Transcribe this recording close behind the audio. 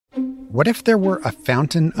What if there were a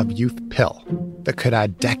fountain of youth pill that could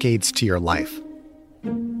add decades to your life?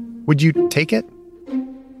 Would you take it?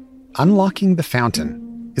 Unlocking the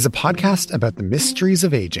Fountain is a podcast about the mysteries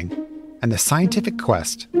of aging and the scientific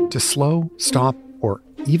quest to slow, stop, or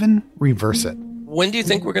even reverse it. When do you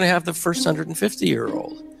think we're going to have the first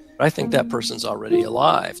 150-year-old? I think that person's already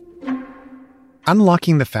alive.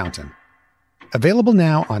 Unlocking the Fountain. Available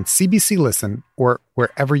now on CBC Listen or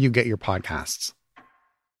wherever you get your podcasts.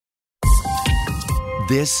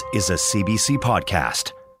 This is a CBC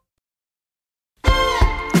podcast.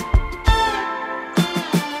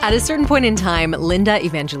 At a certain point in time, Linda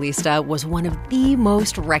Evangelista was one of the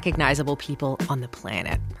most recognizable people on the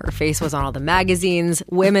planet. Her face was on all the magazines.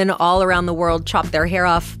 Women all around the world chopped their hair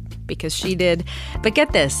off because she did. But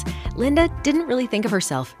get this, Linda didn't really think of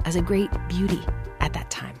herself as a great beauty at that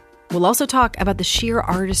time. We'll also talk about the sheer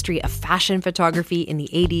artistry of fashion photography in the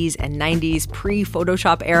 80s and 90s,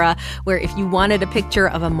 pre-Photoshop era, where if you wanted a picture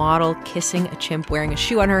of a model kissing a chimp wearing a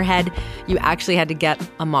shoe on her head, you actually had to get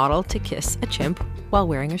a model to kiss a chimp while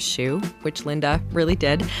wearing a shoe, which Linda really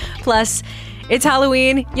did. Plus, it's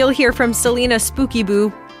Halloween. You'll hear from Celina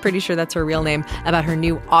SpookyBoo, pretty sure that's her real name, about her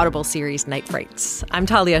new Audible series, Night Frights. I'm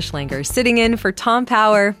Talia Schlanger, sitting in for Tom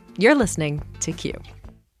Power. You're listening to Q.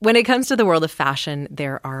 When it comes to the world of fashion,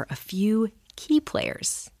 there are a few key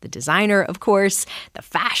players. The designer, of course, the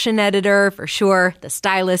fashion editor, for sure, the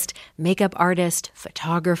stylist, makeup artist,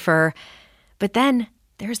 photographer. But then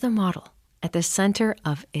there's the model at the center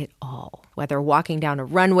of it all. Whether walking down a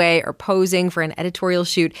runway or posing for an editorial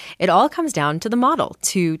shoot, it all comes down to the model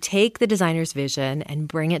to take the designer's vision and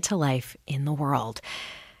bring it to life in the world.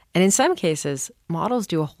 And in some cases, models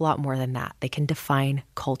do a whole lot more than that. They can define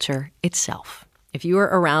culture itself. If you were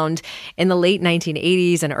around in the late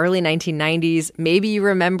 1980s and early 1990s, maybe you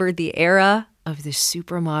remembered the era of the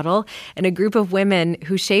supermodel and a group of women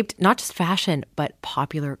who shaped not just fashion, but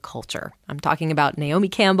popular culture. I'm talking about Naomi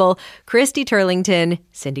Campbell, Christy Turlington,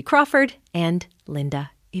 Cindy Crawford, and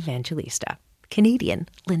Linda Evangelista. Canadian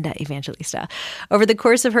Linda Evangelista. Over the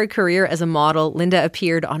course of her career as a model, Linda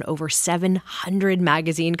appeared on over 700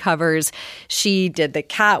 magazine covers. She did the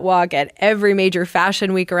catwalk at every major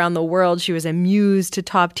fashion week around the world. She was a muse to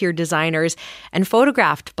top-tier designers and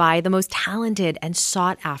photographed by the most talented and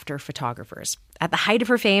sought-after photographers. At the height of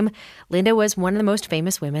her fame, Linda was one of the most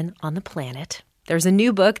famous women on the planet. There's a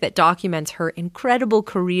new book that documents her incredible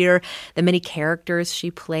career, the many characters she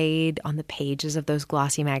played on the pages of those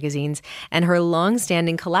glossy magazines, and her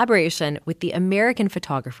long-standing collaboration with the American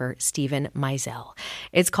photographer Steven Meisel.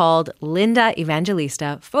 It's called Linda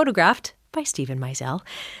Evangelista, photographed by Steven Meisel.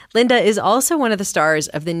 Linda is also one of the stars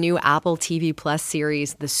of the new Apple TV Plus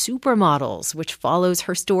series, The Supermodels, which follows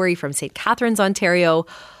her story from St. Catharines, Ontario,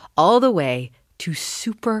 all the way to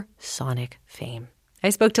supersonic fame. I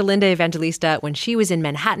spoke to Linda Evangelista when she was in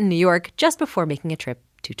Manhattan, New York, just before making a trip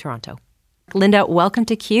to Toronto. Linda, welcome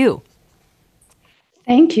to Q.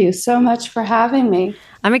 Thank you so much for having me.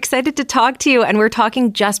 I'm excited to talk to you, and we're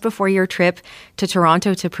talking just before your trip to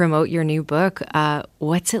Toronto to promote your new book.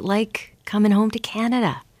 What's it like coming home to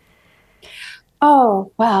Canada?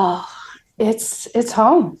 Oh, well, it's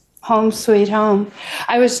home. Home sweet home.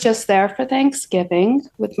 I was just there for Thanksgiving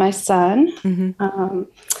with my son. Mm-hmm.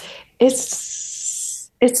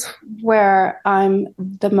 It's where I'm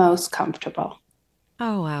the most comfortable.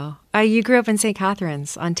 Oh, wow. You grew up in St.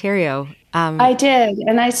 Catharines, Ontario. I did,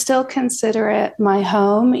 and I still consider it my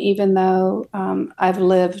home, even though I've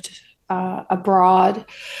lived abroad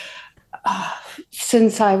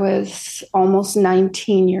since I was almost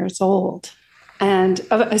 19 years old. And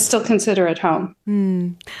I still consider it home.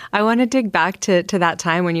 I want to dig back to that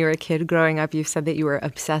time when you were a kid growing up. You said that you were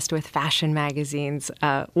obsessed with fashion magazines.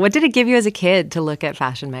 What did it give you as a kid to look at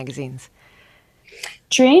fashion magazines?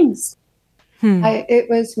 Dreams. It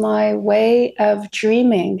was my way of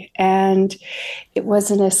dreaming, and it was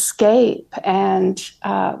an escape. And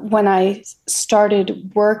when I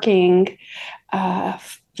started working,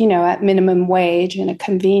 at minimum wage in a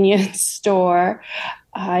convenience store,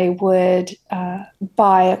 I would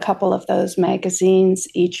buy a couple of those magazines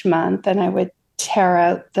each month, and I would tear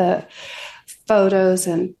out the photos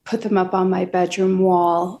and put them up on my bedroom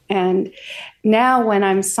wall. And now when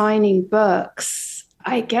I'm signing books,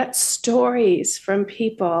 I get stories from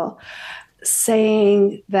people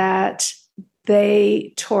saying that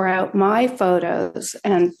they tore out my photos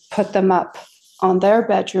and put them up on their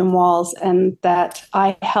bedroom walls, and that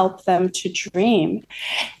I help them to dream.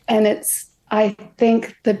 And it's, I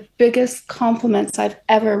think, the biggest compliments I've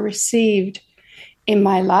ever received in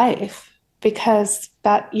my life, because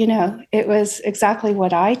that, it was exactly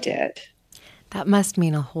what I did. That must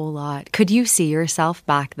mean a whole lot. Could you see yourself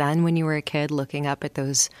back then when you were a kid looking up at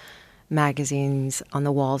those magazines on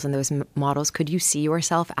the walls and those models? Could you see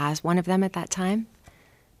yourself as one of them at that time?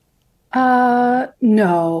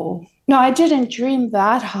 No. No, I didn't dream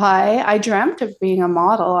that high. I dreamt of being a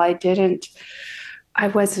model. I didn't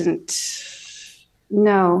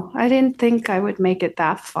think I would make it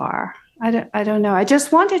that far. I don't know. I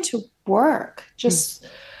just wanted to work.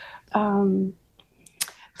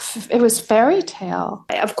 It was fairy tale.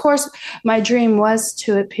 Of course, my dream was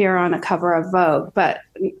to appear on a cover of Vogue, but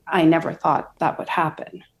I never thought that would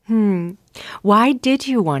happen. Why did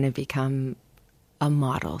you want to become a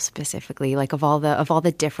model specifically? Like of all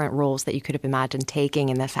the different roles that you could have imagined taking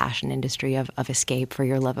in the fashion industry of escape for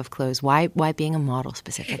your love of clothes, why being a model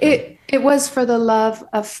specifically? It was for the love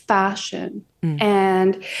of fashion.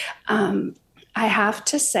 And I have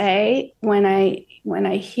to say, when I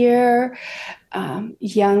hear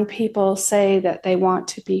young people say that they want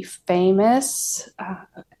to be famous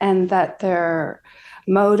and that their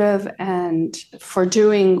motive and for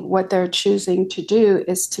doing what they're choosing to do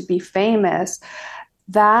is to be famous,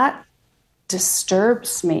 that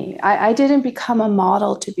disturbs me. I didn't become a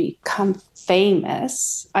model to become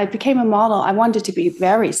famous. I became a model. I wanted to be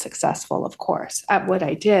very successful, of course, at what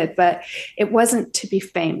I did, but it wasn't to be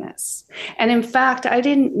famous. And in fact, I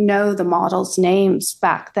didn't know the models' names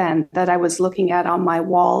back then that I was looking at on my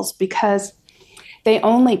walls because they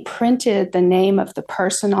only printed the name of the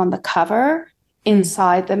person on the cover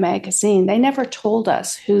inside the magazine. They never told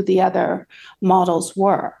us who the other models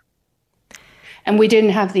were. And we didn't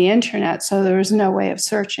have the internet, so there was no way of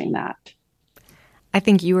searching that. I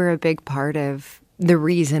think you were a big part of the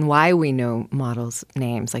reason why we know models'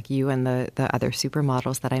 names, like you and the other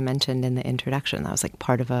supermodels that I mentioned in the introduction. That was like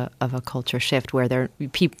part of a culture shift where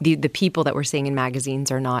the people that we're seeing in magazines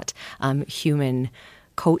are not human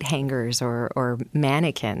coat hangers or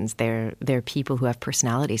mannequins. They're people who have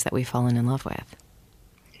personalities that we've fallen in love with.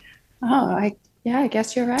 I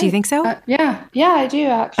guess you're right. Do you think so? Yeah, I do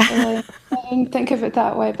actually. I didn't think of it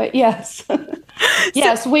that way, but yes.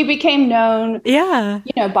 Yes, we became known,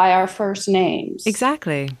 by our first names.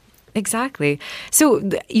 Exactly. So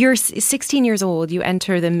you're 16 years old. You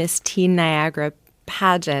enter the Miss Teen Niagara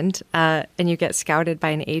pageant, and you get scouted by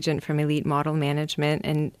an agent from Elite Model Management,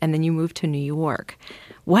 and then you move to New York.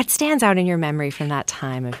 What stands out in your memory from that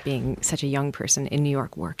time of being such a young person in New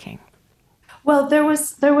York working? Well, there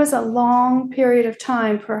was a long period of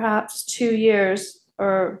time, perhaps 2 years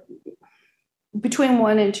or between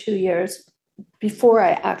 1 and 2 years before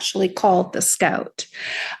I actually called the scout.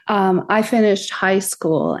 I finished high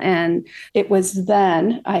school, and it was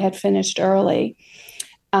then I had finished early.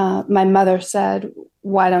 My mother said,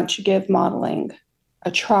 "Why don't you give modeling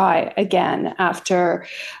a try again after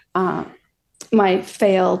my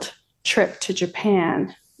failed trip to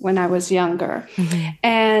Japan when I was younger?" Mm-hmm.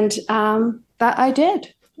 And that I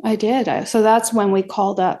did. So that's when we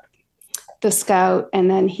called up the scout, and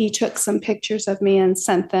then he took some pictures of me and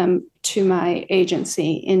sent them to my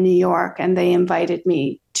agency in New York, and they invited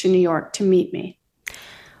me to New York to meet me.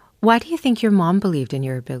 Why do you think your mom believed in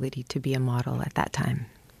your ability to be a model at that time?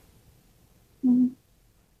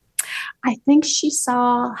 I think she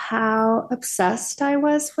saw how obsessed I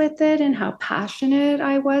was with it and how passionate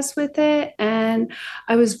I was with it. And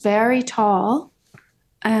I was very tall.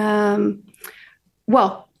 I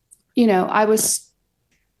was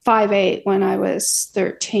 5'8" when I was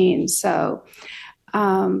 13. So,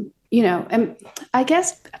 and I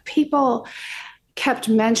guess people kept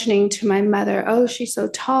mentioning to my mother, "Oh, she's so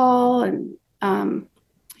tall and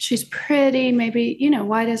she's pretty. Maybe,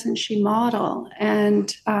 why doesn't she model?"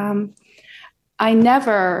 And I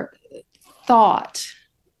never thought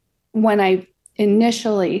when I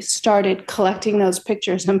initially started collecting those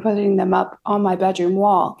pictures and putting them up on my bedroom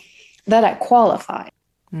wall that I qualified.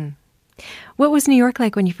 What was New York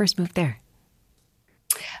like when you first moved there?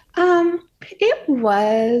 It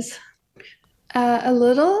was a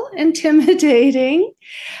little intimidating.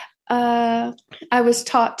 I was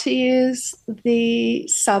taught to use the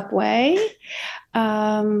subway,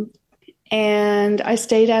 and I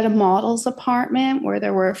stayed at a model's apartment where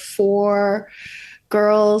there were 4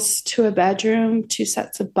 girls to a bedroom, 2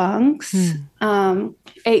 sets of bunks,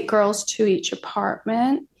 8 girls to each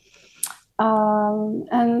apartment,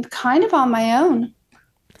 and kind of on my own.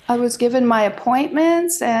 I was given my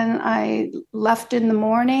appointments, and I left in the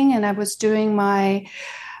morning, and I was doing my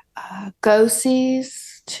go-sees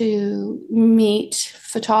to meet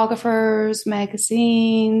photographers,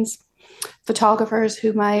 magazines, photographers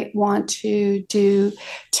who might want to do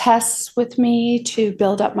tests with me to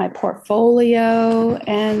build up my portfolio.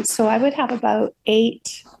 And so I would have about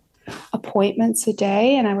 8 appointments a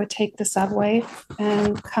day, and I would take the subway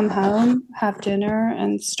and come home, have dinner,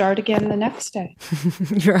 and start again the next day.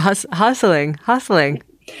 You're hustling.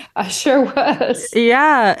 I sure was.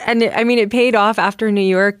 Yeah. And it paid off. After New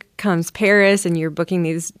York comes Paris, and you're booking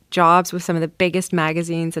these jobs with some of the biggest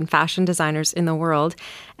magazines and fashion designers in the world.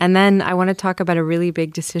 And then I want to talk about a really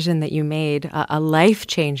big decision that you made, a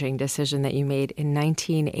life-changing decision that you made in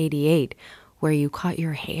 1988, where you cut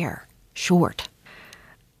your hair short.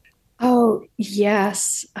 Oh,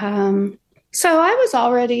 yes. So I was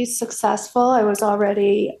already successful. I was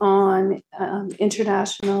already on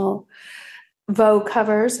international Vogue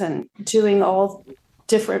covers and doing all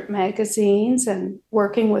different magazines and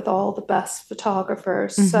working with all the best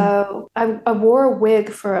photographers. Mm-hmm. So I wore a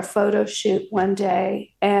wig for a photo shoot one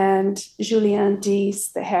day, and Julien Dice,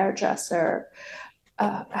 the hairdresser,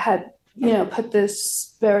 had, put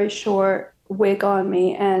this very short wig on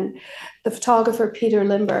me, and the photographer Peter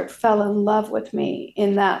Lindbergh fell in love with me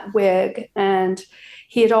in that wig, and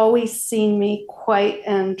he had always seen me quite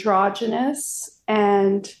androgynous,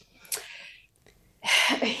 and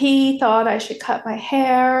he thought I should cut my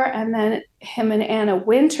hair, and then him and Anna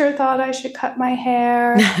Wintour thought I should cut my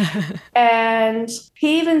hair. And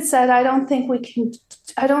he even said, I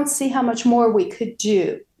don't see how much more we could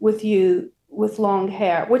do with you with long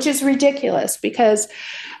hair, which is ridiculous because,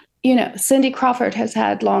 Cindy Crawford has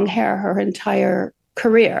had long hair her entire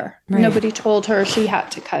career. Right. Nobody told her she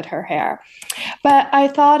had to cut her hair. But I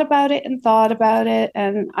thought about it,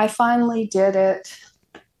 and I finally did it.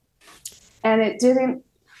 And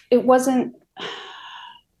it wasn't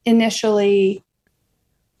initially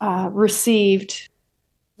received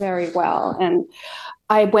very well. And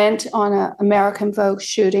I went on an American Vogue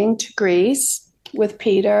shooting to Greece with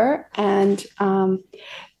Peter, and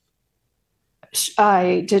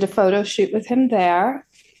I did a photo shoot with him there.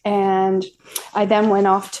 And I then went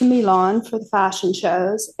off to Milan for the fashion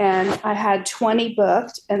shows, and I had 20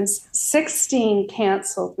 booked, and 16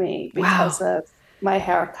 canceled me because of my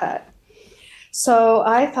haircut. So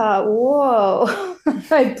I thought, whoa,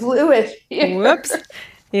 I blew it here. Whoops.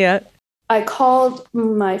 Yeah. I called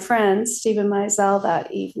my friend, Stephen Meisel, that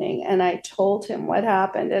evening, and I told him what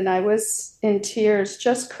happened. And I was in tears,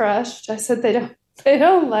 just crushed. I said, they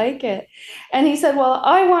don't like it. And he said, well,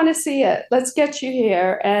 I want to see it. Let's get you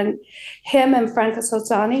here. And him and Franca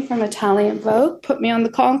Sozzani from Italian Vogue put me on the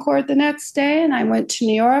Concorde the next day. And I went to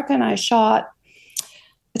New York and I shot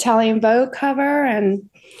Italian Vogue cover. And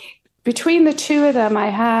between the two of them, I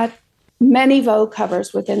had many Vogue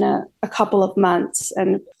covers within a couple of months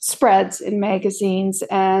and spreads in magazines,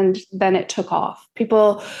 and then it took off.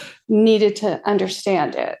 People needed to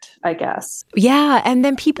understand it, I guess. Yeah, and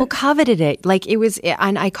then people coveted it. Like, it was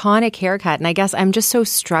an iconic haircut, and I guess I'm just so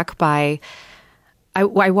struck by... I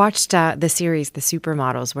watched the series, The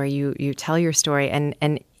Supermodels, where you tell your story, and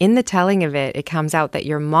in the telling of it, it comes out that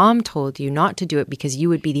your mom told you not to do it because you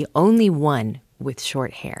would be the only one with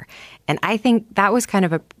short hair. And I think that was kind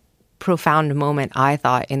of a profound moment, I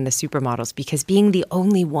thought, in The Supermodels, because being the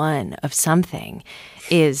only one of something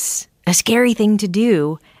is a scary thing to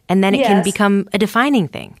do, and then it can become a defining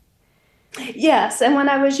thing. Yes, and when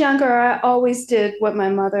I was younger, I always did what my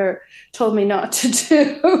mother told me not to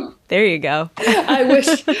do. There you go.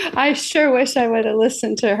 I sure wish I would have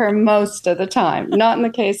listened to her most of the time. Not in the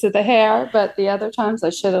case of the hair, but the other times I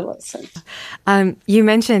should have listened. You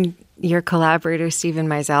mentioned your collaborator, Stephen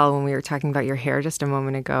Meisel, when we were talking about your hair just a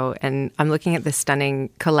moment ago. And I'm looking at this stunning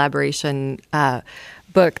collaboration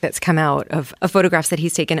book that's come out of photographs that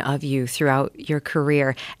he's taken of you throughout your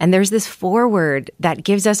career. And there's this foreword that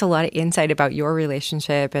gives us a lot of insight about your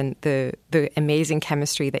relationship and the amazing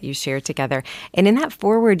chemistry that you share together. And in that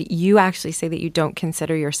foreword, you actually say that you don't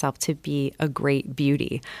consider yourself to be a great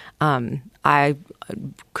beauty. I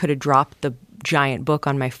could have dropped the giant book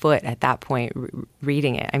on my foot at that point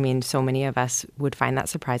reading it. I mean, so many of us would find that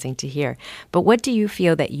surprising to hear. But what do you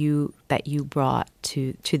feel that you brought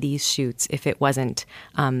to these shoots, if it wasn't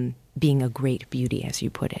being a great beauty, as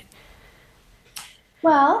you put it?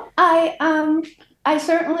 Well, I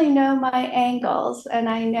certainly know my angles, and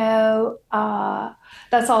I know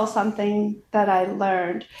that's all something that I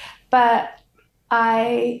learned. But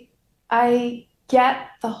I get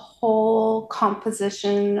the whole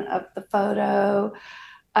composition of the photo.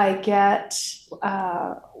 I get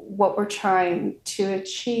what we're trying to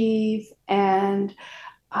achieve, and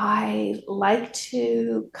I like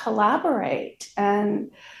to collaborate.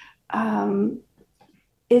 And I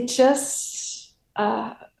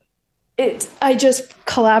just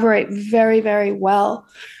collaborate very, very well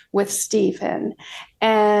with Stephen.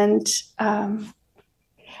 And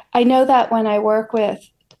I know that when I work with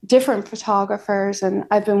different photographers, and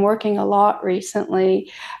I've been working a lot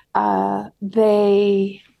recently.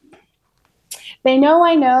 They know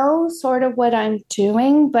I know sort of what I'm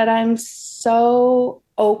doing, but I'm so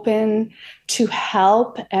open to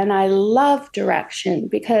help, and I love direction,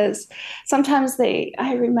 because sometimes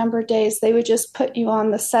I remember days they would just put you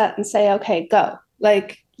on the set and say, okay, go.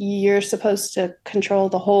 Like, you're supposed to control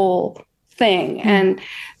the whole thing. And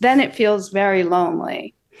then it feels very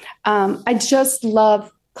lonely. I just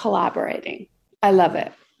love collaborating. I love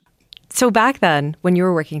it. So back then, when you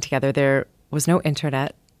were working together, there was no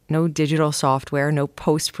internet, no digital software, no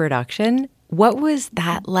post-production. What was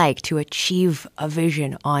that like to achieve a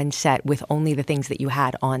vision on set with only the things that you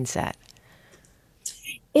had on set?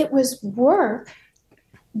 It was work,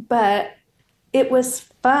 but it was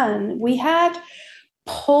fun. We had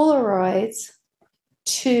Polaroids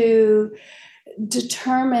to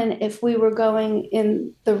determine if we were going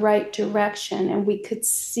in the right direction, and we could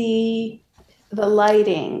see the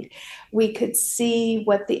lighting. We could see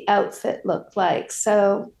what the outfit looked like.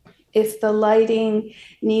 So if the lighting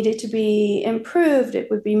needed to be improved, it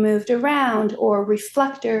would be moved around, or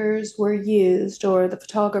reflectors were used, or the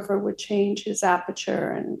photographer would change his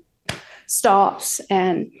aperture and stops.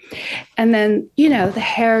 And then, the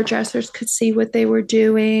hairdressers could see what they were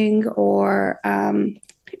doing, or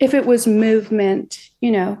if it was movement,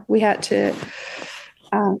 we had to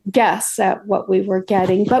guess at what we were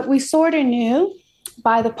getting. But we sort of knew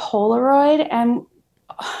by the Polaroid, and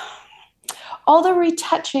all the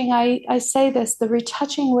retouching, I say this, the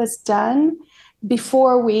retouching was done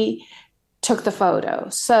before we took the photo.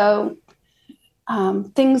 So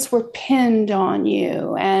things were pinned on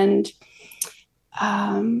you, and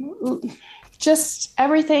just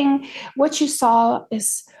everything, what you saw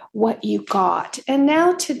is what you got. And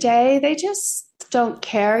now today, they just don't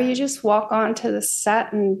care. You just walk onto the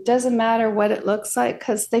set, and it doesn't matter what it looks like,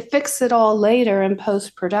 because they fix it all later in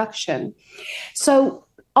post-production. So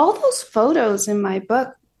all those photos in my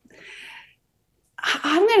book,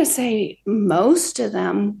 I'm going to say most of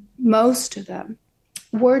them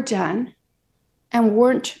were done and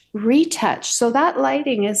weren't retouched. So that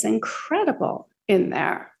lighting is incredible in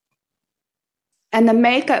there. And the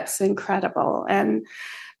makeup's incredible. And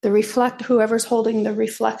whoever's holding the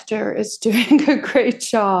reflector is doing a great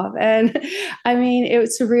job. And I mean, it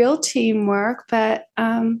was real teamwork, but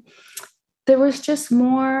there was just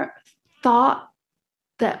more thought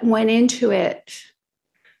that went into it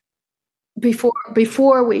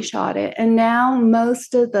before we shot it. And now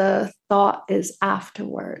most of the thought is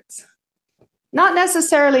afterwards. Not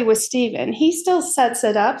necessarily with Steven. He still sets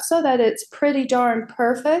it up so that it's pretty darn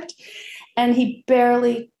perfect, and he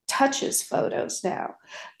barely touches photos now.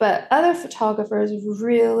 But other photographers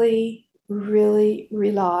really, really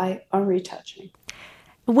rely on retouching.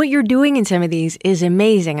 What you're doing in some of these is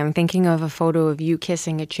amazing. I'm thinking of a photo of you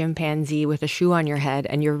kissing a chimpanzee with a shoe on your head,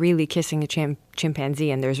 and you're really kissing a chimpanzee,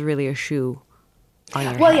 and there's really a shoe on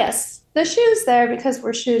your head. Well, yes. The shoe's there because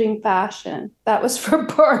we're shooting fashion. That was for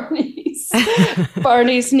Barney's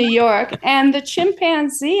New York. And the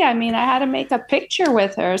chimpanzee, I mean, I had to make a picture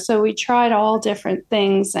with her. So we tried all different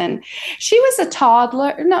things. And she was a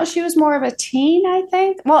toddler. No, she was more of a teen, I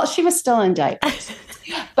think. Well, she was still in diapers.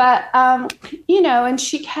 But, and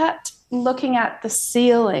she kept looking at the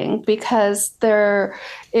ceiling because there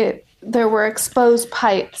were exposed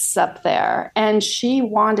pipes up there, and she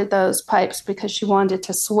wanted those pipes because she wanted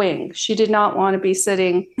to swing. She did not want to be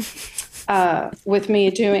sitting with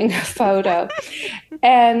me doing a photo.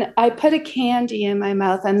 And I put a candy in my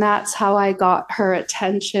mouth, and that's how I got her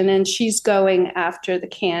attention. And she's going after the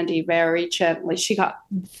candy very gently. She got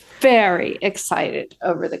very excited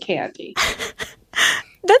over the candy.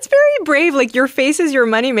 That's very brave. Like, your face is your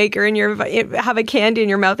moneymaker, and you have a candy in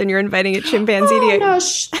your mouth, and you're inviting a chimpanzee to get... No,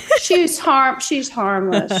 she's harmless.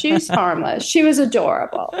 She's harmless. She was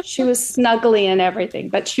adorable. She was snuggly and everything,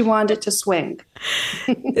 but she wanted to swing.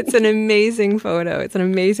 It's an amazing photo.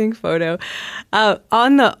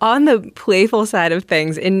 On the playful side of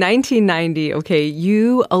things, in 1990,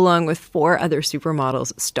 you, along with 4 other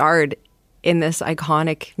supermodels, starred in this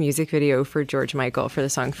iconic music video for George Michael for the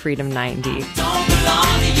song Freedom 90.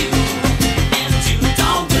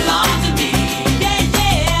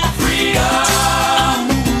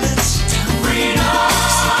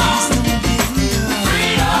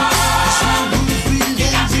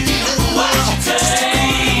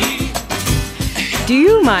 Do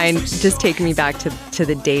you mind just taking me back to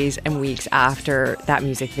the days and weeks after that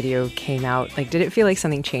music video came out? Like, did it feel like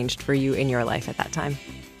something changed for you in your life at that time?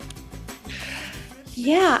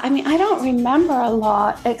 Yeah, I mean, I don't remember a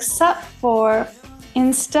lot, except for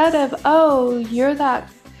instead of, oh, you're that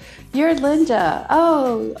you're Linda.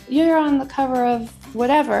 Oh, you're on the cover of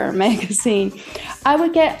whatever magazine. I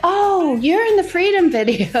would get, oh, you're in the Freedom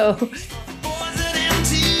video.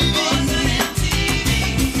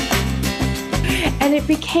 And it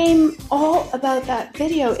became all about that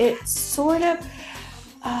video. It sort of,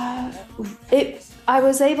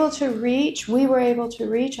 we were able to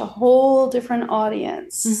reach a whole different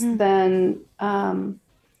audience than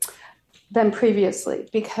previously,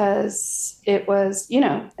 because it was,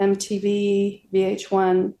 MTV,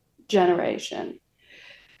 VH1 generation.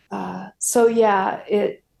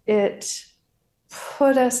 It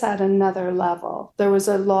put us at another level. There was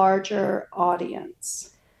a larger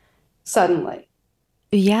audience suddenly.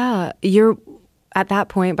 Yeah, you're at that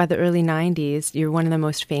point, by the early 90s, you're one of the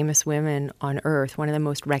most famous women on earth, one of the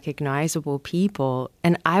most recognizable people.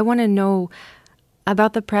 And I want to know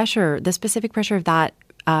about the pressure, the specific pressure of that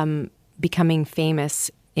becoming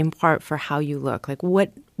famous in part for how you look. Like,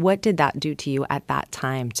 what did that do to you at that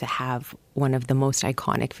time to have one of the most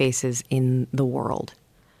iconic faces in the world?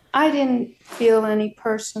 I didn't feel any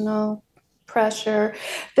personal pressure.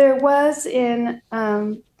 There was in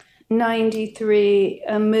 93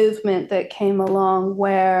 a movement that came along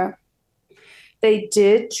where they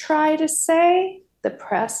did try to say, the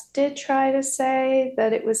press did try to say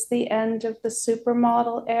that it was the end of the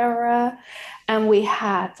supermodel era. And we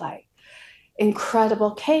had like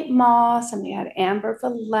incredible Kate Moss, and we had Amber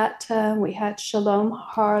Valletta, and we had Shalom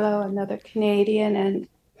Harlow, another Canadian, and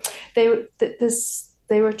they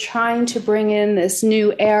were trying to bring in this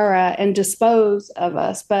new era and dispose of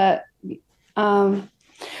us, but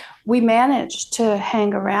we managed to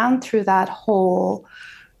hang around through that whole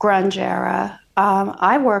grunge era.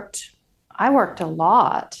 I worked a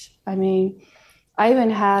lot. I mean, I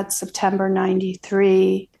even had September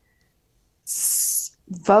 93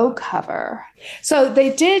 Vogue cover. So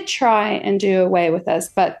they did try and do away with us,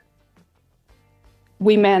 but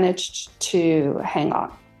we managed to hang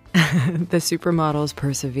on. The supermodels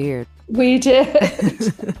persevered. We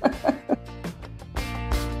did.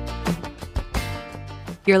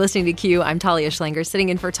 You're listening to Q. I'm Talia Schlanger, sitting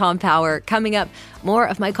in for Tom Power. Coming up, more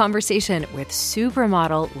of my conversation with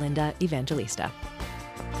supermodel Linda Evangelista.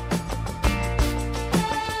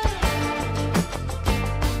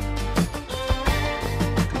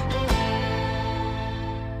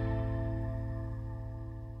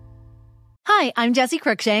 Hi, I'm Jessie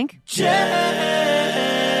Cruikshank. Jessie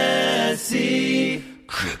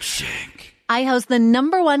Cruikshank. I host the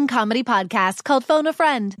 #1 comedy podcast called Phone a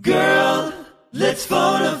Friend. Girl, let's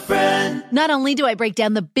phone a friend. Not only do I break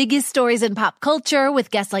down the biggest stories in pop culture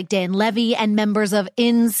with guests like Dan Levy and members of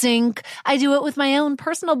NSYNC, I do it with my own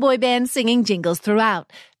personal boy band singing jingles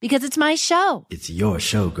throughout. Because it's my show. It's your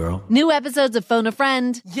show, girl. New episodes of Phone a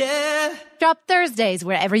Friend. Yeah. Drop Thursdays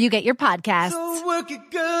wherever you get your podcasts. So work it,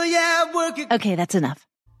 girl, yeah, work it. Okay, that's enough.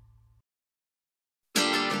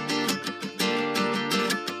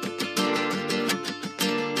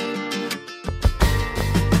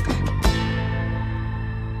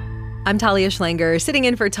 I'm Talia Schlanger, sitting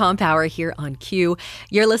in for Tom Power here on Q.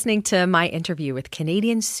 You're listening to my interview with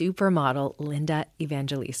Canadian supermodel Linda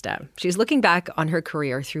Evangelista. She's looking back on her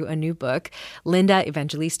career through a new book, Linda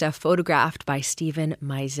Evangelista, photographed by Stephen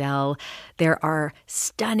Meisel. There are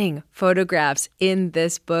stunning photographs in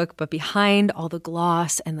this book, but behind all the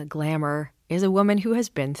gloss and the glamour is a woman who has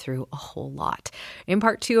been through a whole lot. In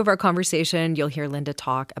part 2 of our conversation, you'll hear Linda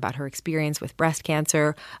talk about her experience with breast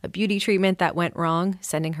cancer, a beauty treatment that went wrong,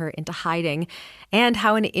 sending her into hiding, and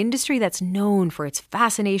how an industry that's known for its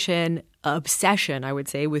fascination, obsession, I would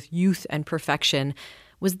say, with youth and perfection,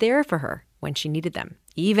 was there for her when she needed them,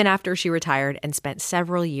 even after she retired and spent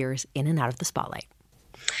several years in and out of the spotlight.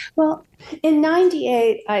 Well, in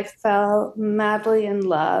 98, I fell madly in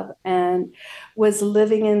love and was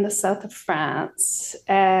living in the south of France.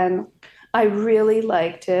 And I really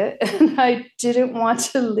liked it. And I didn't want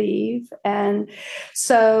to leave. And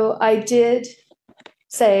so I did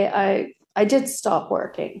say I did stop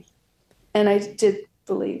working. And I did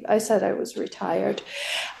believe, I said I was retired.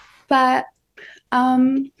 But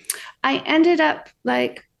I ended up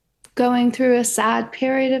going through a sad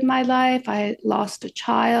period of my life. I lost a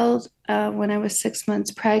child when I was 6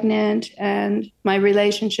 months pregnant, and my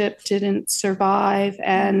relationship didn't survive.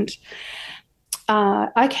 And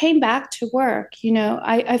I came back to work.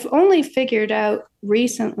 I've only figured out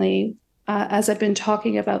recently, as I've been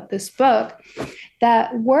talking about this book,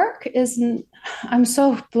 that work isn't, I'm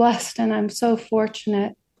so blessed and I'm so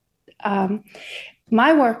fortunate.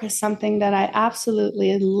 My work is something that I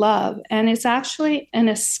absolutely love, and it's actually an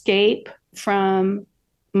escape from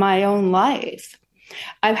my own life.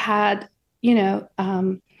 I've had,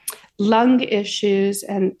 lung issues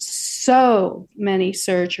and so many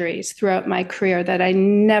surgeries throughout my career that I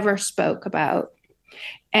never spoke about.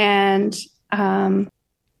 And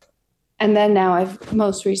then now I've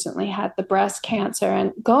most recently had the breast cancer,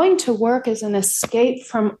 and going to work is an escape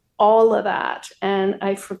from all of that. And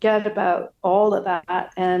I forget about all of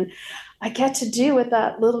that. And I get to do what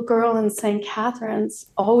that little girl in St. Catharines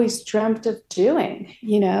always dreamt of doing,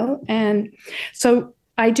 And so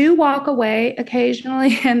I do walk away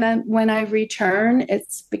occasionally. And then when I return,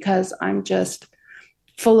 it's because I'm just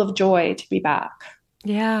full of joy to be back.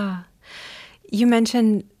 Yeah. You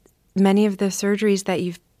mentioned many of the surgeries that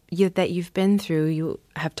you've been through. You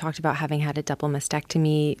have talked about having had a double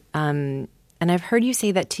mastectomy. And I've heard you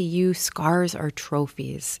say that to you, scars are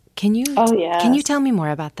trophies. Can you tell me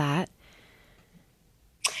more about that?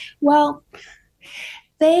 Well,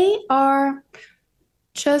 they are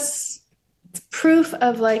just proof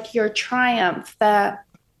of like your triumph that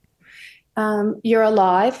you're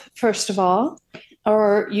alive, first of all,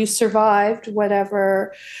 or you survived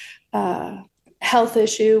whatever health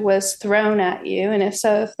issue was thrown at you. And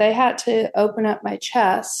if they had to open up my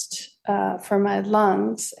chest for my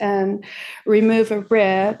lungs and remove a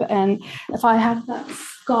rib, and if I have that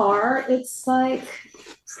scar, it's like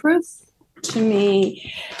proof to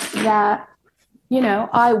me that,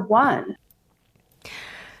 I won.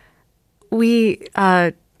 We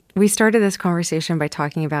started this conversation by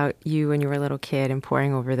talking about you when you were a little kid and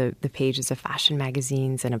poring over the pages of fashion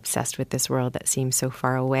magazines and obsessed with this world that seems so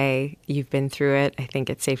far away. You've been through it. I think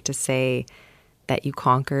it's safe to say that you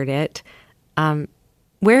conquered it.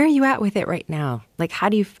 Where are you at with it right now? Like, how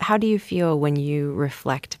do you feel when you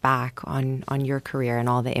reflect back on your career and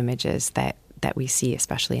all the images that we see,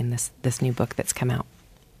 especially in this new book that's come out?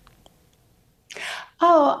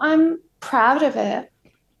 Oh, I'm proud of it.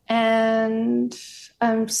 And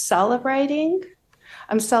I'm celebrating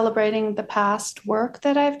the past work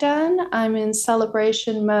that I've done. I'm in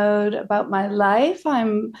celebration mode about my life.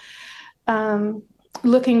 I'm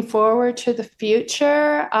looking forward to the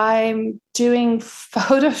future. I'm doing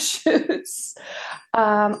photo shoots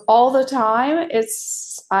all the time.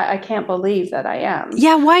 I can't believe that I am.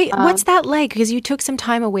 Yeah, why? What's that like? Because you took some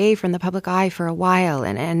time away from the public eye for a while,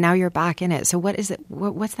 and now you're back in it. So what is it?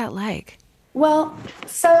 What's that like? Well,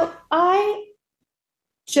 so I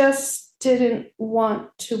just didn't want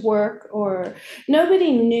to work, or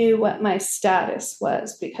nobody knew what my status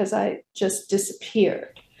was because I just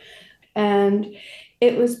disappeared. And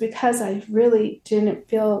it was because I really didn't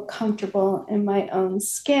feel comfortable in my own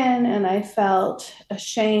skin, and I felt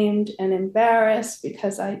ashamed and embarrassed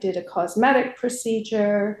because I did a cosmetic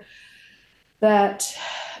procedure that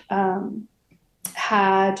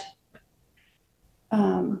had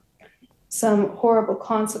some horrible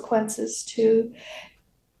consequences too.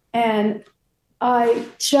 And I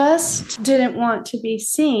just didn't want to be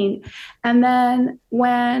seen. And then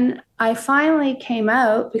when I finally came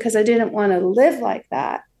out, because I didn't want to live like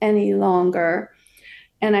that any longer,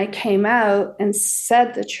 and I came out and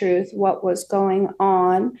said the truth, what was going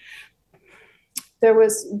on, there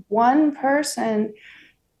was one person,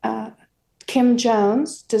 Kim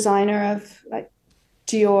Jones, designer of like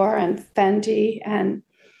Dior and Fendi, and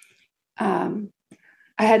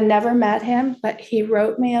I had never met him, but he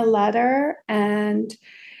wrote me a letter, and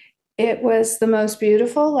it was the most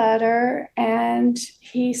beautiful letter. And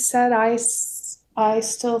he said, I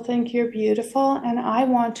still think you're beautiful, and I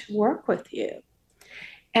want to work with you.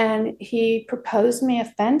 And he proposed me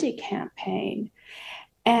a Fendi campaign,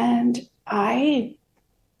 and I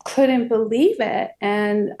couldn't believe it.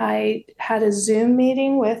 And I had a Zoom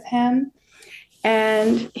meeting with him,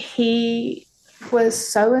 and he was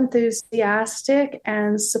so enthusiastic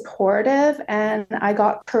and supportive, and I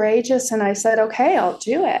got courageous, and I said, okay, I'll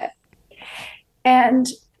do it. And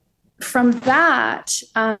from that,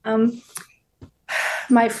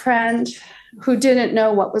 my friend, who didn't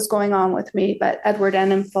know what was going on with me, but Edward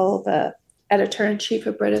Enninful, the editor-in-chief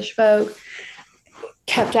of British Vogue,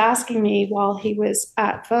 kept asking me while he was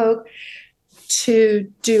at Vogue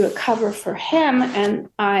to do a cover for him, and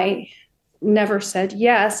I never said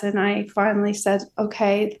yes. And I finally said,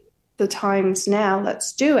 okay, the time's now,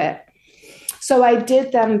 let's do it. So I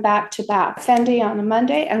did them back to back, Fendi on a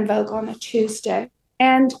Monday and Vogue on a Tuesday.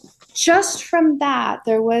 And just from that,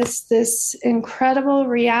 there was this incredible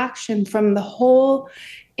reaction from the whole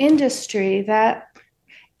industry that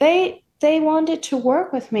they wanted to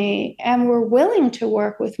work with me and were willing to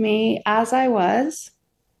work with me as I was.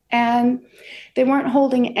 And they weren't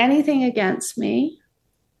holding anything against me.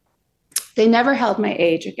 They never held my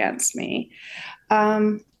age against me.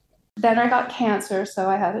 Then I got cancer, so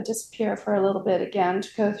I had to disappear for a little bit again to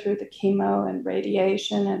go through the chemo and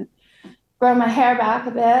radiation and grow my hair back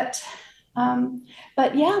a bit.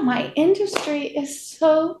 But yeah, my industry is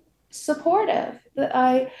so supportive that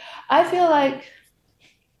I feel like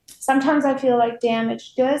sometimes I feel like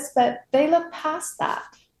damaged goods, but they look past that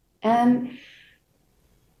and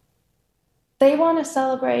they want to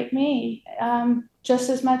celebrate me just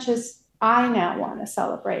as much as I now want to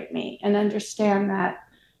celebrate me and understand that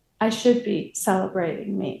I should be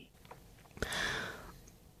celebrating me.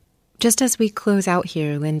 Just as we close out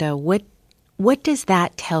here, Linda, what does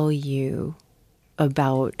that tell you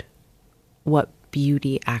about what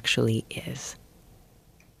beauty actually is?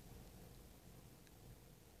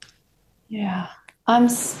 Yeah, I'm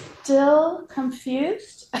still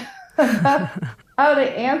confused about how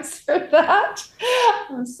to answer that.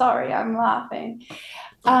 I'm sorry, I'm laughing.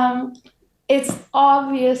 It's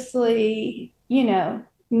obviously,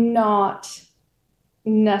 not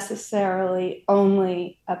necessarily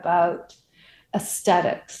only about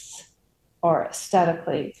aesthetics or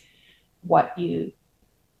aesthetically what you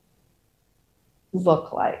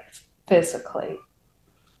look like physically.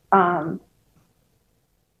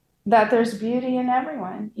 That there's beauty in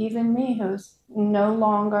everyone, even me, who's no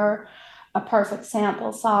longer a perfect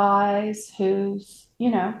sample size, who's,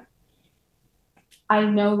 I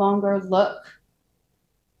no longer look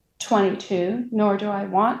 22, nor do I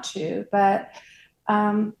want to, but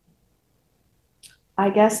I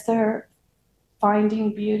guess they're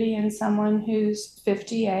finding beauty in someone who's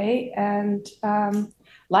 58 and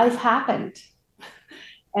life happened.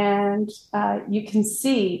 And you can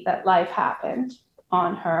see that life happened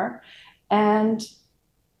on her and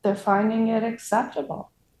they're finding it acceptable.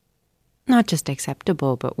 Not just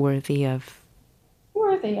acceptable, but worthy of,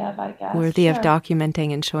 I guess. Worthy of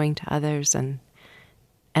documenting and showing to others. And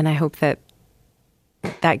I hope that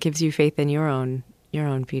gives you faith in your own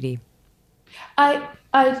beauty.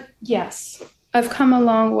 Yes, I've come a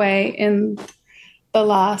long way in the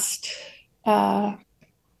last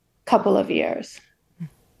couple of years.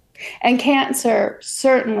 And cancer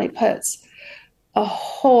certainly puts a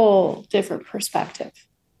whole different perspective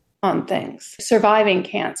on things. Surviving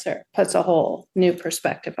cancer puts a whole new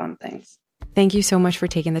perspective on things. Thank you so much for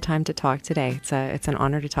taking the time to talk today. It's an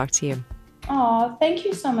honor to talk to you. Oh, thank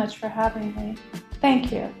you so much for having me.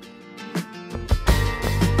 Thank you.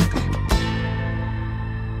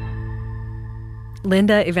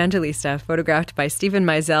 Linda Evangelista, photographed by Stephen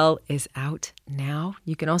Meisel, is out now.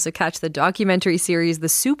 You can also catch the documentary series The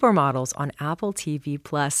Supermodels on Apple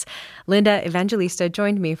TV+. Linda Evangelista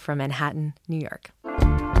joined me from Manhattan, New York.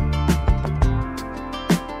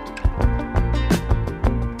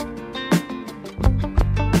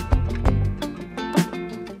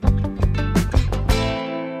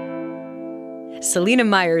 Celina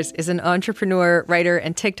Myers is an entrepreneur, writer,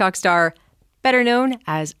 and TikTok star, better known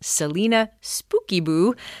as Celina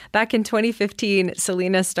SpookyBoo. Back in 2015,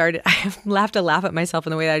 Celina started... I have to laugh at myself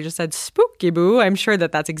in the way that I just said SpookyBoo. I'm sure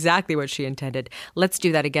that that's exactly what she intended. Let's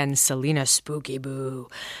do that again, Celina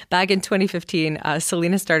SpookyBoo. Back in 2015,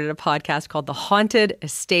 Celina started a podcast called The Haunted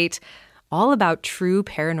Estate, all about true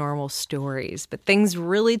paranormal stories. But things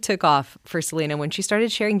really took off for Celina when she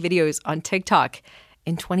started sharing videos on TikTok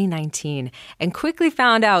in 2019 and quickly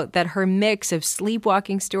found out that her mix of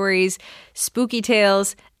sleepwalking stories, spooky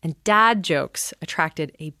tales, and dad jokes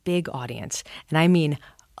attracted a big audience. And I mean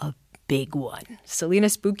a big one. Celina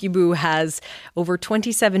SpookyBoo has over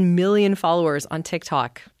 27 million followers on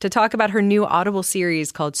TikTok to talk about her new Audible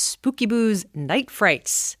series called SpookyBoo's Night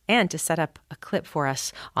Frights and to set up a clip for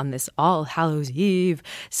us on this All Hallows Eve.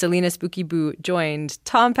 Celina SpookyBoo joined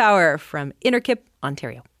Tom Power from Innerkip,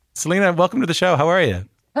 Ontario. Celina, welcome to the show. How are you?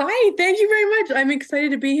 Hi, thank you very much. I'm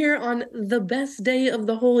excited to be here on the best day of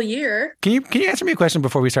the whole year. Can you answer me a question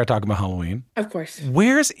before we start talking about Halloween? Of course.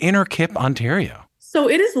 Where's Innerkip, Ontario? So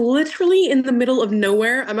it is literally in the middle of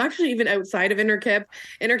nowhere. I'm actually even outside of Innerkip.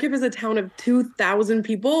 Innerkip is a town of 2,000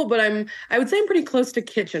 people, but I would say I'm pretty close to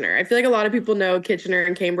Kitchener. I feel like a lot of people know Kitchener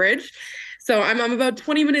and Cambridge. So I'm about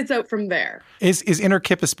 20 minutes out from there. Is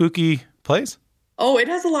Innerkip a spooky place? Oh, it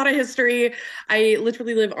has a lot of history. I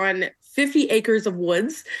literally live on 50 acres of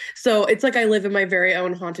woods. So it's like I live in my very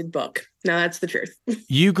own haunted book. Now, that's the truth.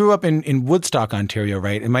 You grew up in Woodstock, Ontario,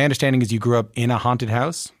 right? And my understanding is you grew up in a haunted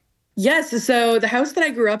house? Yes. So the house that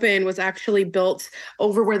I grew up in was actually built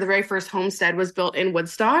over where the very first homestead was built in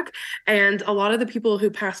Woodstock. And a lot of the people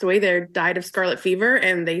who passed away there died of scarlet fever,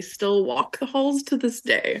 and they still walk the halls to this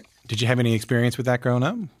day. Did you have any experience with that growing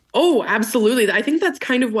up? Oh, absolutely. I think that's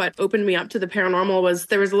kind of what opened me up to the paranormal. Was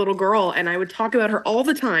there was a little girl and I would talk about her all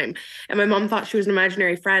the time. And my mom thought she was an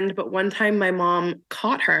imaginary friend. But one time my mom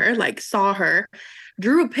caught her, saw her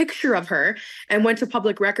drew a picture of her and went to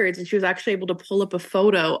public records, and she was actually able to pull up a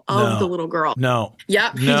photo of the little girl. No.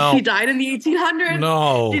 Yep. No. She died in the 1800s.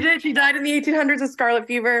 No. She did. She died in the 1800s of scarlet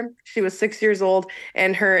fever. She was 6 years old,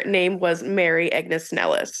 and her name was Mary Agnes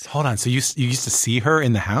Nellis. Hold on. So you used to see her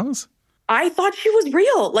in the house? I thought she was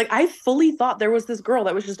real. Like, I fully thought there was this girl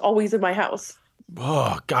that was just always in my house.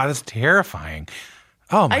 Oh, God, that's terrifying.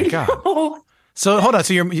 Oh, my God. Know. So hold on.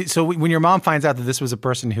 So when your mom finds out that this was a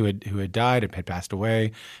person who had died and had passed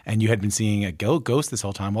away, and you had been seeing a ghost this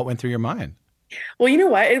whole time, what went through your mind? Well, you know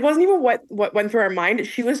what? It wasn't even what went through our mind.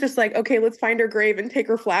 She was just like, okay, let's find her grave and take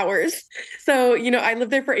her flowers. So, I lived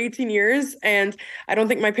there for 18 years, and I don't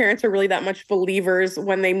think my parents are really that much believers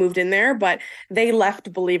when they moved in there, but they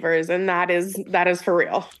left believers, and that is for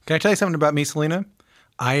real. Can I tell you something about me, Celina?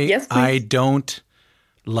 Yes, please. I don't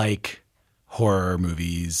like horror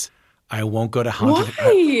movies. I won't go to haunted.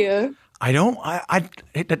 Why? I don't.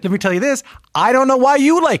 Let me tell you this. I don't know why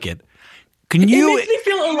you like it. Can you? It makes me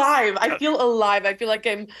feel alive. I feel alive. I feel like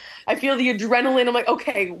I feel the adrenaline. I'm like,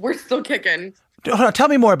 okay, we're still kicking. Hold on, tell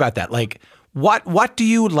me more about that. Like, what do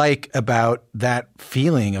you like about that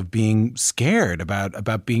feeling of being scared,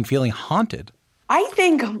 about feeling haunted? I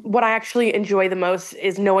think what I actually enjoy the most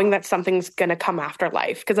is knowing that something's going to come after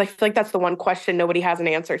life. Because I feel like that's the one question nobody has an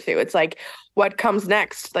answer to. It's like, what comes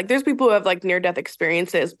next? Like, there's people who have like near-death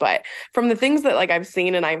experiences, but from the things that like I've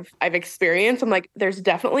seen and I've experienced, I'm like, there's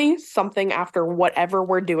definitely something after whatever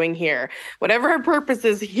we're doing here. Whatever our purpose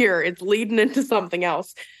is here, it's leading into something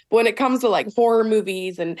else. But when it comes to like horror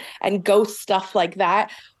movies and ghost stuff like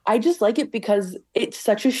that, I just like it because it's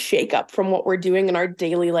such a shakeup from what we're doing in our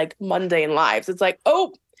daily, like, mundane lives. It's like,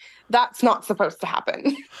 oh, that's not supposed to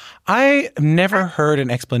happen. I never heard an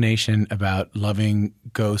explanation about loving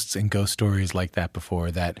ghosts and ghost stories like that before,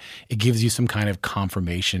 that it gives you some kind of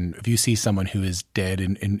confirmation. If you see someone who is dead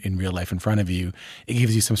in real life in front of you, it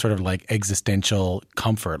gives you some sort of like existential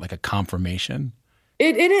comfort, like a confirmation.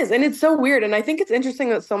 It is. And it's so weird. And I think it's interesting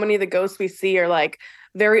that so many of the ghosts we see are like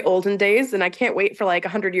very olden days. And I can't wait for like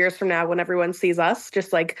 100 years from now when everyone sees us,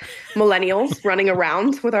 just like millennials running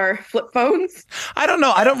around with our flip phones. I don't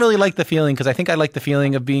know. I don't really like the feeling, because I think I like the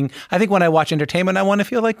feeling of being, I think when I watch entertainment, I want to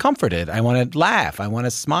feel like comforted. I want to laugh. I want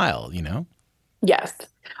to smile, Yes.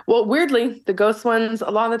 Well, weirdly, the ghost ones, a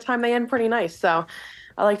lot of the time they end pretty nice. So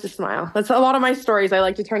I like to smile. That's a lot of my stories. I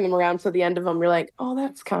like to turn them around so at the end of them, you're like, oh,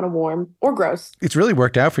 that's kind of warm or gross. It's really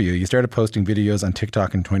worked out for you. You started posting videos on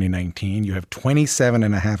TikTok in 2019. You have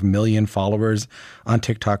 27.5 million followers on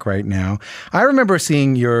TikTok right now. I remember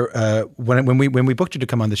seeing your when we booked you to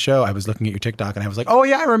come on the show, I was looking at your TikTok and I was like, oh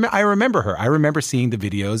yeah, I remember her. I remember seeing the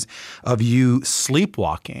videos of you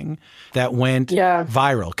sleepwalking that went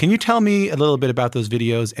viral. Can you tell me a little bit about those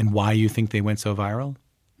videos and why you think they went so viral?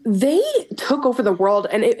 They took over the world,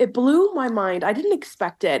 and it blew my mind. I didn't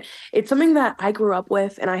expect it. It's something that I grew up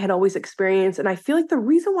with and I had always experienced. And I feel like the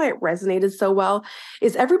reason why it resonated so well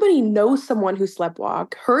is everybody knows someone who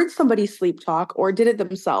sleptwalked, heard somebody sleep talk, or did it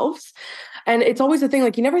themselves. And it's always a thing,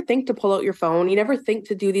 like, you never think to pull out your phone. You never think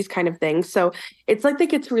to do these kind of things. So it's like they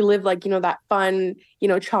get to relive, like, that fun,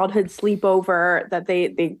 childhood sleepover that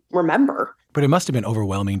they remember. But it must have been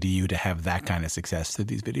overwhelming to you to have that kind of success through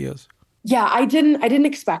these videos. Yeah, I didn't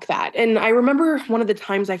expect that. And I remember one of the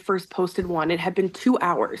times I first posted one, it had been 2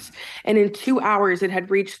 hours. And in 2 hours, it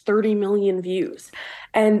had reached 30 million views.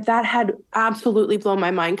 And that had absolutely blown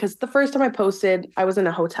my mind, because the first time I posted, I was in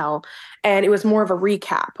a hotel and it was more of a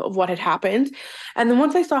recap of what had happened. And then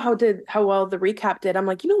once I saw how well the recap did, I'm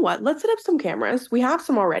like, you know what? Let's set up some cameras. We have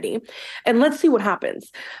some already, and let's see what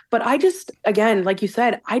happens. But I just, again, like you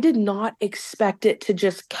said, I did not expect it to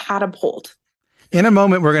just catapult. In a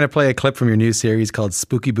moment, we're going to play a clip from your new series called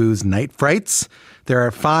SpookyBoo's Night Frights. There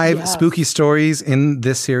are 5 spooky stories in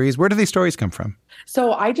this series. Where do these stories come from?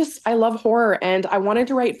 So I love horror, and I wanted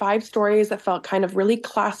to write 5 stories that felt kind of really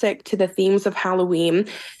classic to the themes of Halloween.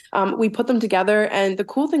 We put them together, and the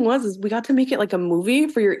cool thing was we got to make it like a movie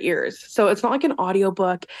for your ears. So it's not like an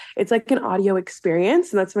audiobook. It's like an audio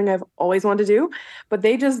experience, and that's something I've always wanted to do. But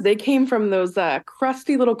they came from those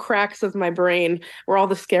crusty little cracks of my brain where all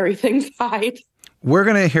the scary things hide. We're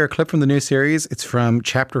going to hear a clip from the new series. It's from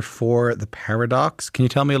Chapter 4, The Paradox. Can you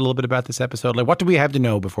tell me a little bit about this episode? Like, what do we have to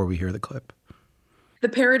know before we hear the clip? The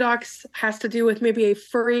paradox has to do with maybe a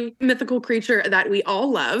furry mythical creature that we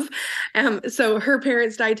all love. So her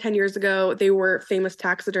parents died 10 years ago. They were famous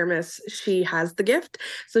taxidermists. She has the gift,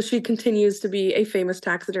 so she continues to be a famous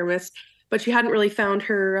taxidermist. But she hadn't really found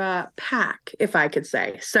her pack, if I could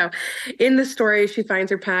say. So in the story, she finds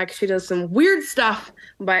her pack. She does some weird stuff.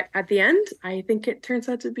 But at the end, I think it turns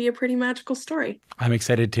out to be a pretty magical story. I'm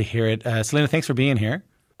excited to hear it. Celina, thanks for being here.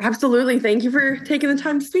 Absolutely. Thank you for taking the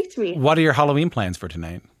time to speak to me. What are your Halloween plans for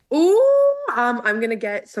tonight? Ooh, I'm going to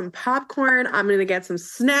get some popcorn. I'm going to get some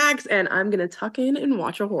snacks, and I'm going to tuck in and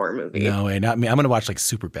watch a horror movie. No way, not me. I'm going to watch like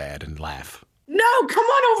Superbad and laugh. No, come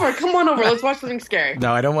on over. Come on over. Let's watch something scary.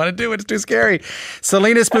 No, I don't want to do it. It's too scary.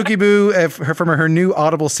 Celina SpookyBoo from her new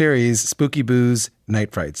Audible series, SpookyBoo's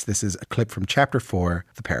Night Frights. This is a clip from Chapter 4,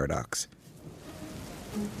 The Paradox.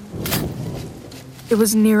 It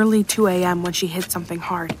was nearly 2 a.m. when she hit something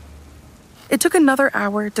hard. It took another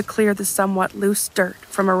hour to clear the somewhat loose dirt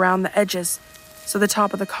from around the edges so the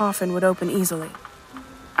top of the coffin would open easily.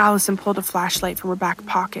 Allison pulled a flashlight from her back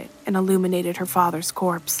pocket and illuminated her father's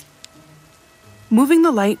corpse. Moving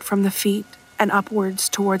the light from the feet and upwards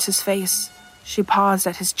towards his face, she paused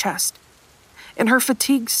at his chest. In her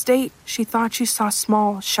fatigued state, she thought she saw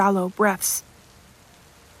small, shallow breaths.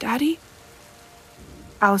 "Daddy?"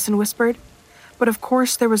 Allison whispered, but of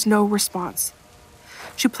course there was no response.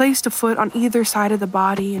 She placed a foot on either side of the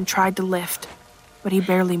body and tried to lift, but he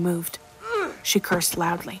barely moved. She cursed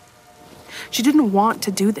loudly. She didn't want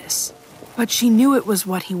to do this, but she knew it was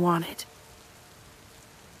what he wanted.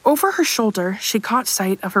 Over her shoulder, she caught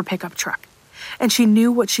sight of her pickup truck, and she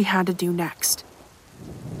knew what she had to do next.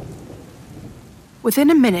 Within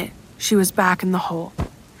a minute, she was back in the hole,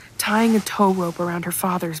 tying a tow rope around her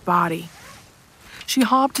father's body. She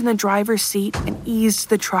hopped in the driver's seat and eased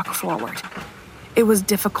the truck forward. It was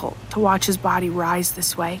difficult to watch his body rise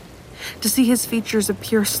this way, to see his features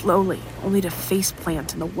appear slowly, only to face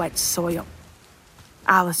plant in the wet soil.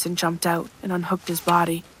 Allison jumped out and unhooked his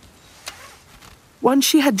body. Once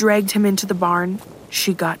she had dragged him into the barn,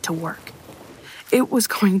 she got to work. It was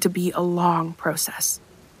going to be a long process.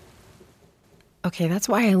 Okay, that's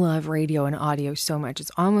why I love radio and audio so much. It's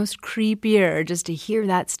almost creepier just to hear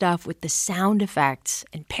that stuff with the sound effects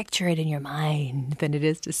and picture it in your mind than it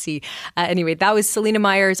is to see. Anyway, that was Celina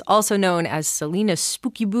Myers, also known as Celina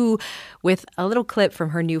SpookyBoo, with a little clip from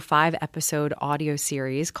her new 5-episode audio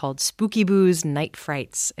series called SpookyBoo's Night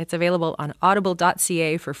Frights. It's available on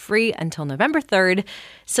audible.ca for free until November 3rd.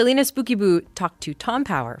 Celina SpookyBoo talked to Tom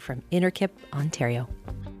Power from Innerkip, Ontario.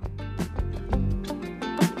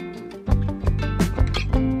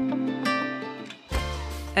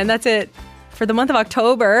 And that's it for the month of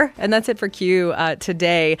October. And that's it for Q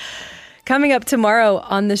today. Coming up tomorrow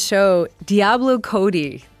on the show, Diablo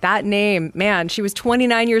Cody. That name, man, she was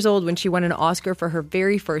 29 years old when she won an Oscar for her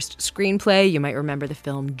very first screenplay. You might remember the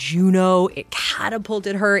film Juno. It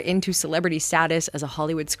catapulted her into celebrity status as a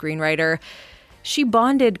Hollywood screenwriter. She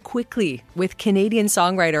bonded quickly with Canadian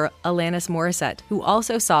songwriter Alanis Morissette, who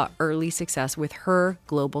also saw early success with her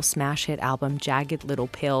global smash hit album, Jagged Little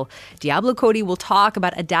Pill. Diablo Cody will talk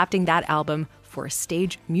about adapting that album for a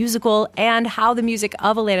stage musical and how the music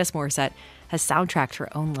of Alanis Morissette has soundtracked her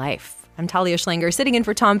own life. I'm Talia Schlanger, sitting in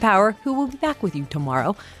for Tom Power, who will be back with you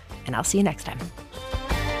tomorrow, and I'll see you next time.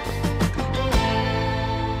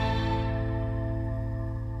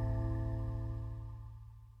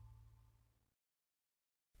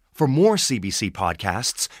 For more CBC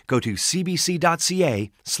podcasts, go to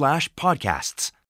cbc.ca/podcasts.